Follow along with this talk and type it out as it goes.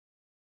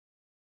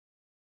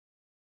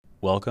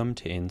Welcome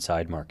to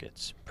Inside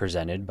Markets,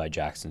 presented by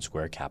Jackson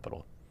Square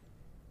Capital.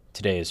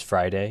 Today is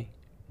Friday,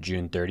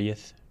 June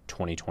 30th,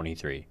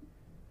 2023.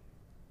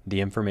 The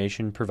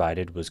information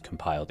provided was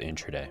compiled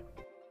intraday.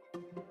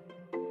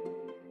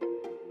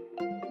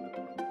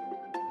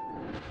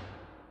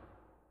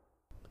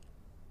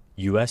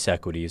 U.S.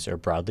 equities are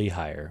broadly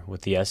higher,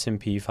 with the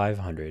S&P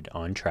 500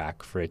 on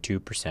track for a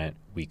 2%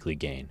 weekly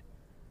gain.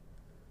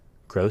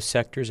 Growth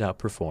sectors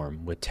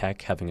outperform, with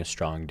tech having a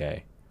strong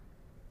day.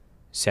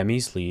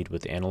 Semis lead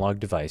with analog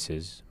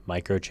devices,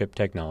 microchip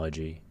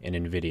technology, and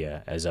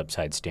NVIDIA as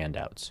upside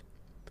standouts,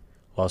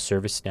 while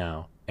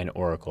ServiceNow and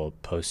Oracle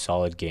post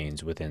solid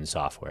gains within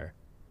software.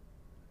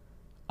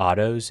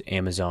 Autos,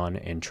 Amazon,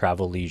 and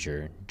travel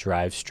leisure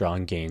drive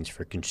strong gains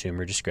for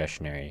consumer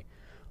discretionary,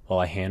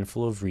 while a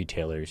handful of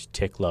retailers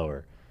tick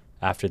lower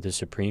after the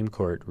Supreme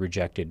Court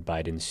rejected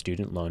Biden's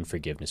student loan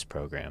forgiveness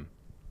program.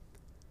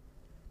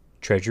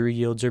 Treasury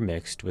yields are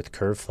mixed, with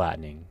curve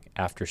flattening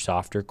after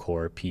softer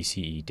core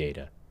PCE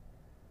data.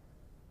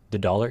 The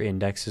dollar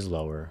index is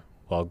lower,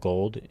 while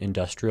gold,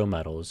 industrial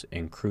metals,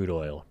 and crude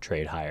oil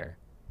trade higher.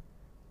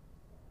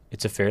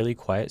 It's a fairly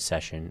quiet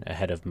session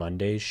ahead of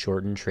Monday's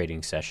shortened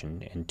trading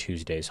session and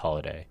Tuesday's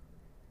holiday.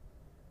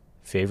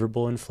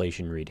 Favorable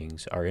inflation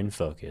readings are in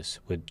focus,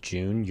 with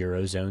June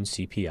Eurozone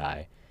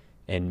CPI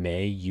and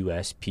May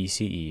US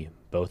PCE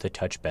both a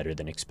touch better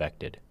than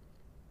expected.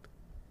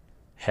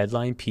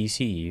 Headline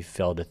PCE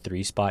fell to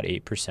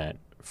 3.8%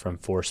 from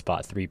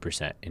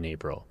 4.3% in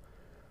April,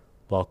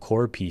 while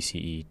core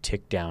PCE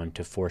ticked down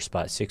to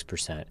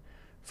 4.6%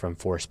 from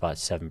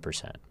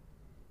 4.7%.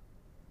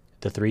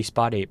 The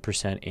 3.8%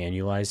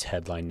 annualized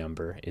headline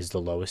number is the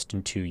lowest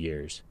in 2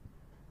 years.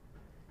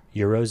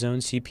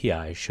 Eurozone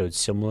CPI showed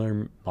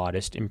similar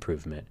modest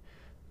improvement,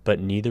 but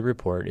neither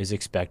report is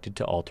expected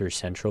to alter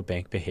central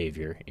bank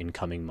behavior in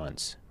coming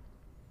months.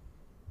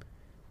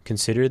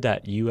 Consider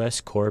that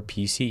U.S. core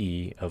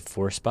PCE of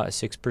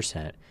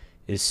 4.6%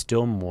 is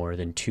still more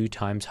than 2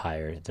 times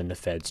higher than the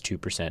Fed's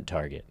 2%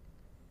 target.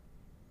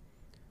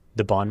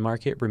 The bond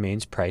market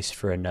remains priced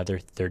for another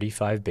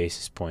 35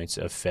 basis points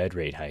of Fed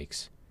rate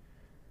hikes.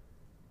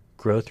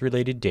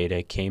 Growth-related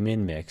data came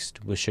in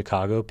mixed, with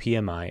Chicago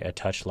PMI a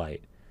touch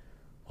light,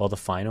 while the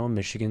final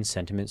Michigan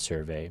Sentiment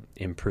Survey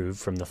improved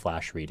from the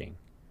flash reading.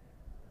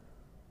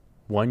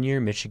 One-year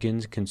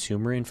Michigan's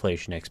consumer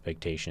inflation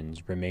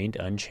expectations remained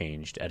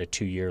unchanged at a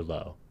 2-year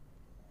low.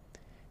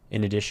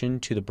 In addition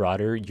to the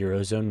broader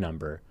Eurozone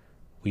number,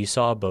 we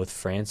saw both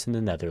France and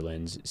the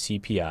Netherlands'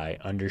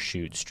 CPI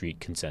undershoot street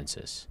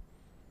consensus.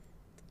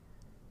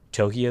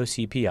 Tokyo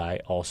CPI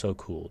also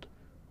cooled,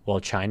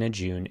 while China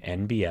June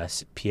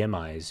NBS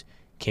PMIs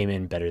came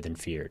in better than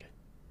feared.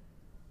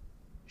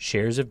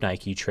 Shares of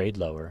Nike trade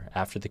lower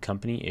after the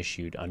company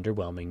issued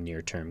underwhelming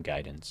near-term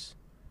guidance.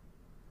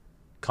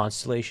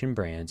 Constellation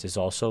Brands is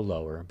also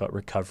lower but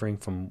recovering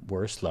from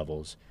worse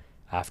levels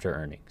after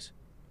earnings,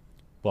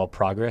 while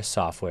Progress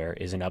Software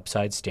is an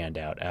upside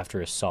standout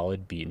after a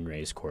solid beat and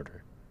raise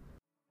quarter.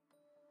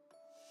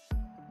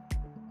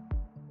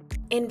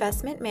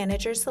 Investment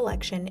manager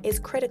selection is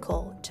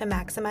critical to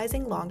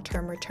maximizing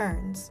long-term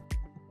returns.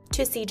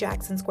 To see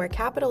Jackson Square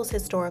Capital's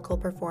historical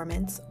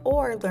performance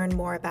or learn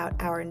more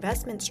about our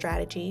investment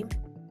strategy,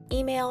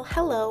 email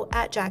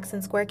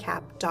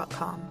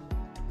hello@jacksonsquarecap.com.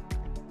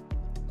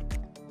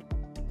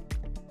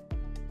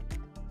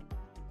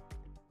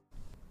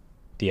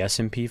 The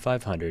S&P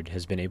 500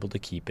 has been able to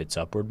keep its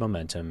upward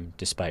momentum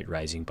despite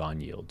rising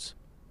bond yields.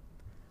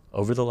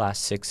 Over the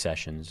last 6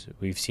 sessions,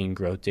 we've seen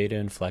growth data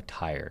inflect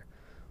higher,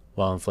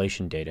 while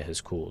inflation data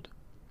has cooled.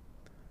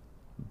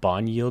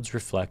 Bond yields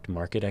reflect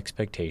market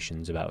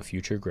expectations about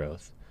future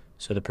growth,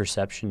 so the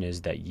perception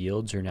is that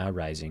yields are now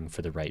rising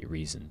for the right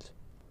reasons.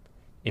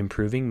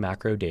 Improving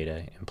macro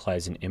data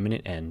implies an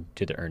imminent end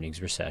to the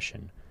earnings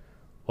recession,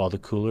 while the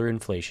cooler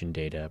inflation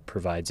data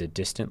provides a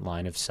distant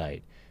line of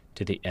sight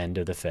to the end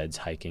of the Fed's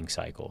hiking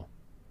cycle.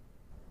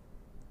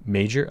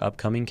 Major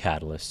upcoming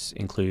catalysts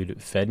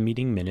include Fed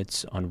meeting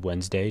minutes on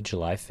Wednesday,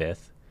 July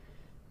 5th,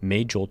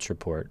 May JOLTS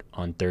report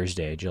on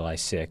Thursday, July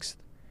 6th,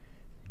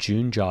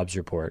 June jobs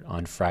report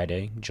on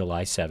Friday,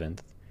 July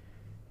 7th,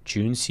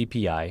 June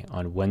CPI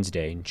on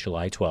Wednesday,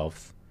 July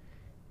 12th,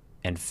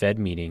 and Fed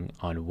meeting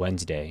on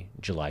Wednesday,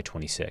 July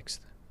 26th.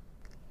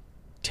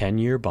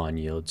 10-year bond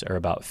yields are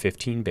about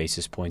 15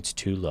 basis points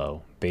too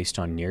low based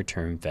on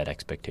near-term Fed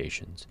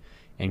expectations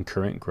and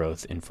current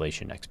growth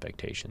inflation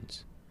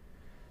expectations.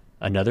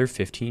 Another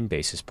 15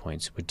 basis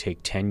points would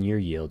take 10-year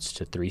yields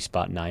to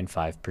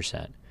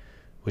 3.95%,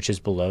 which is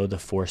below the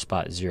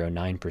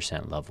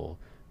 4.09% level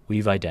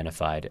we've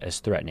identified as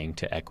threatening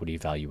to equity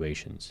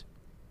valuations.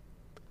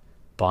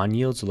 Bond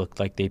yields look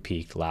like they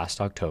peaked last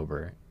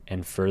October,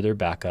 and further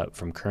back up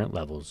from current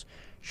levels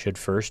should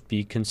first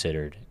be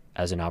considered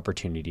as an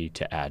opportunity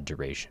to add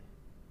duration.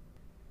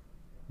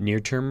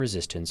 Near-term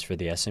resistance for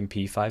the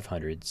S&P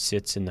 500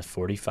 sits in the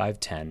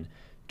 45.10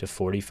 to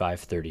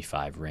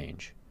 45.35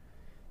 range.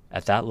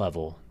 At that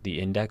level, the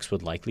index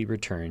would likely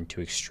return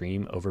to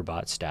extreme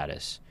overbought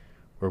status,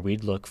 where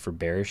we'd look for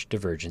bearish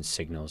divergence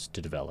signals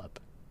to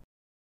develop.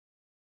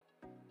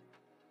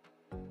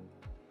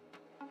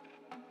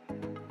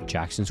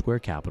 Jackson Square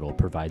Capital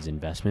provides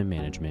investment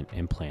management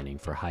and planning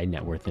for high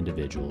net worth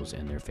individuals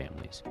and their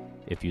families.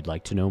 If you'd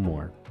like to know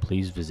more,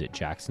 please visit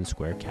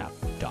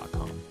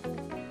jacksonsquarecap.com.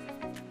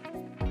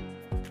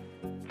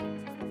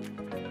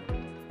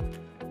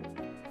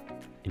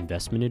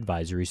 Investment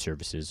advisory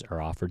services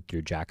are offered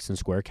through Jackson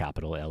Square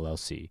Capital,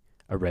 LLC,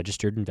 a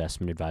registered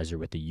investment advisor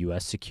with the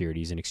U.S.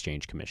 Securities and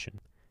Exchange Commission.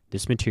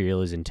 This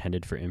material is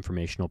intended for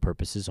informational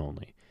purposes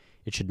only.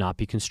 It should not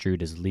be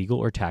construed as legal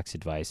or tax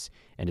advice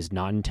and is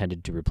not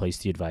intended to replace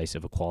the advice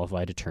of a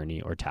qualified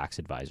attorney or tax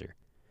advisor.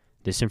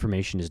 This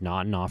information is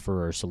not an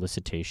offer or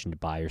solicitation to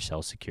buy or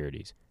sell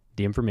securities.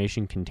 The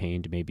information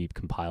contained may be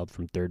compiled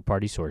from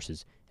third-party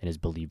sources and is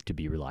believed to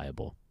be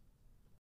reliable.